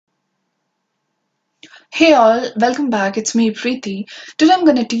Hey all, welcome back. It's me Preeti. Today I'm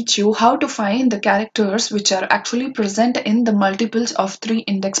going to teach you how to find the characters which are actually present in the multiples of 3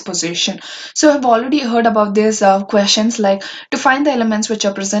 index position. So I've already heard about these questions like to find the elements which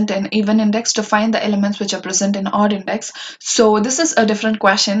are present in even index, to find the elements which are present in odd index. So this is a different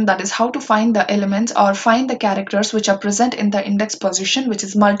question, that is how to find the elements or find the characters which are present in the index position which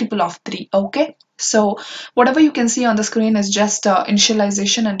is multiple of 3. Okay. So whatever you can see on the screen is just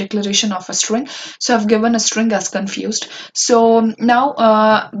initialization and declaration of a string. So I've given a string as confused. So now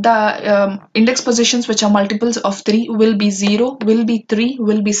the index positions which are multiples of 3 will be 0, will be 3,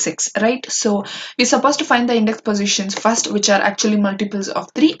 will be 6, right? So we're supposed to find the index positions first which are actually multiples of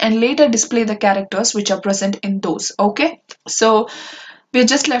 3 and later display the characters which are present in those. Okay. So we're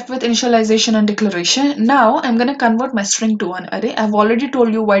just left with initialization and declaration. Now I'm going to convert my string to an array. I've already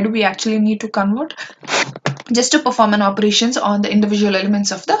told you why do we actually need to convert, just to perform an operations on the individual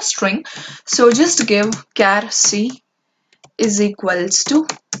elements of the string. So just give char c is equals to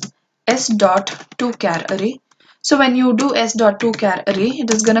s dot to char array. So when you do s dot to char array, it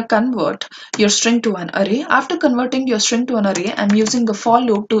is going to convert your string to an array. After converting your string to an array, I'm using a for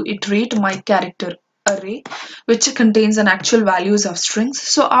loop to iterate my character array which contains an actual values of strings.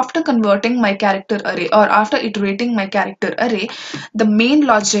 So after converting my character array or after iterating my character array, the main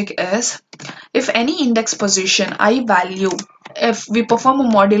logic is if any index position I value, if we perform a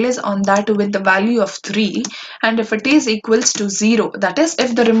modulus on that with the value of 3 and if it is equals to 0, that is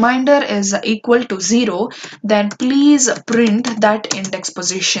if the remainder is equal to 0, then please print that index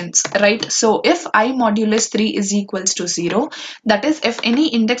positions, right? So if I modulus 3 is equals to 0, that is if any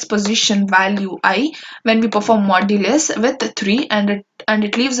index position value I, when we perform modulus with 3 and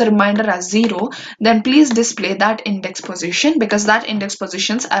it leaves a reminder as 0, then please display that index position because that index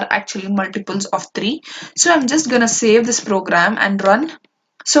positions are actually multiples of 3. So I'm just gonna save this program and run.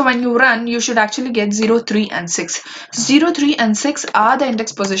 So when you run, you should actually get 0, 3 and 6. 0, 3 and 6 are the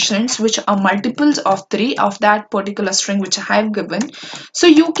index positions which are multiples of 3 of that particular string which I have given. So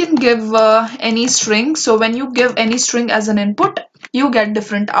you can give any string. So when you give any string as an input, you get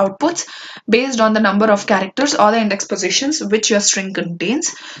different outputs based on the number of characters or the index positions which your string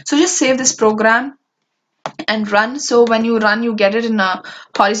contains. So just save this program and run. So when you run, you get it in a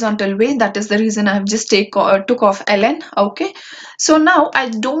horizontal way. That is the reason I have just took off ln. Okay. So now I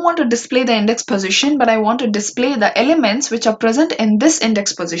don't want to display the index position, but I want to display the elements which are present in this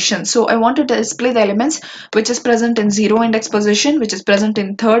index position. So I want to display the elements which is present in 0 index position, which is present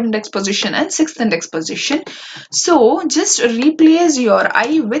in 3rd index position and 6th index position. So just replace your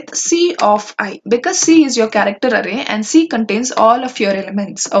I with C of I because C is your character array and C contains all of your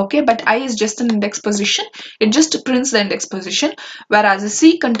elements. Okay, but I is just an index position. It just prints the index position, whereas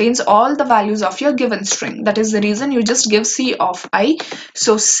C contains all the values of your given string. That is the reason you just give C of I.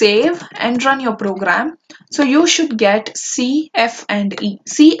 So save and run your program. So you should get C, F and E.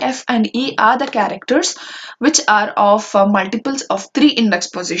 C, F and E are the characters which are of multiples of 3 index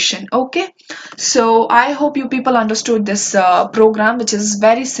position. Okay. So I hope you people understood this program, which is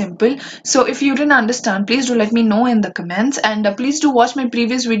very simple. So if you didn't understand, please do let me know in the comments, and please do watch my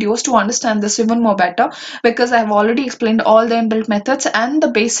previous videos to understand this even more better because I've already explained all the inbuilt methods and the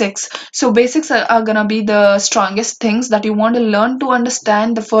basics. So basics are gonna be the strongest things that you want to learn to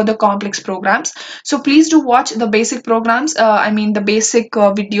understand the further complex programs. So please do watch the basic programs, I mean the basic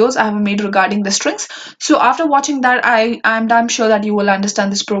videos I have made regarding the strings. So after watching that, I'm sure that you will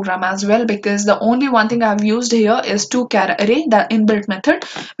understand this program as well, because the only one thing I've used here is to char array, the inbuilt method,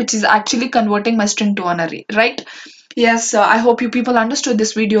 which is actually converting my string to an array, right? Yes, I hope you people understood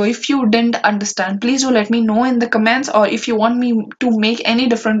this video. If you didn't understand, please do let me know in the comments, or if you want me to make any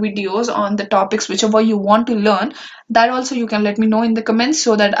different videos on the topics whichever you want to learn, that also you can let me know in the comments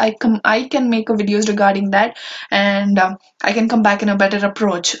so that I can make a videos regarding that, and I can come back in a better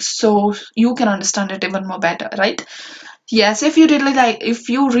approach so you can understand it even more better, right? Yes, if you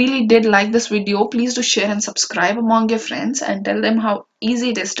really did like this video, please do share and subscribe among your friends and tell them how easy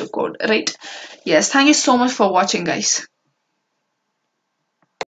it is to code, right? Yes, thank you so much for watching, guys.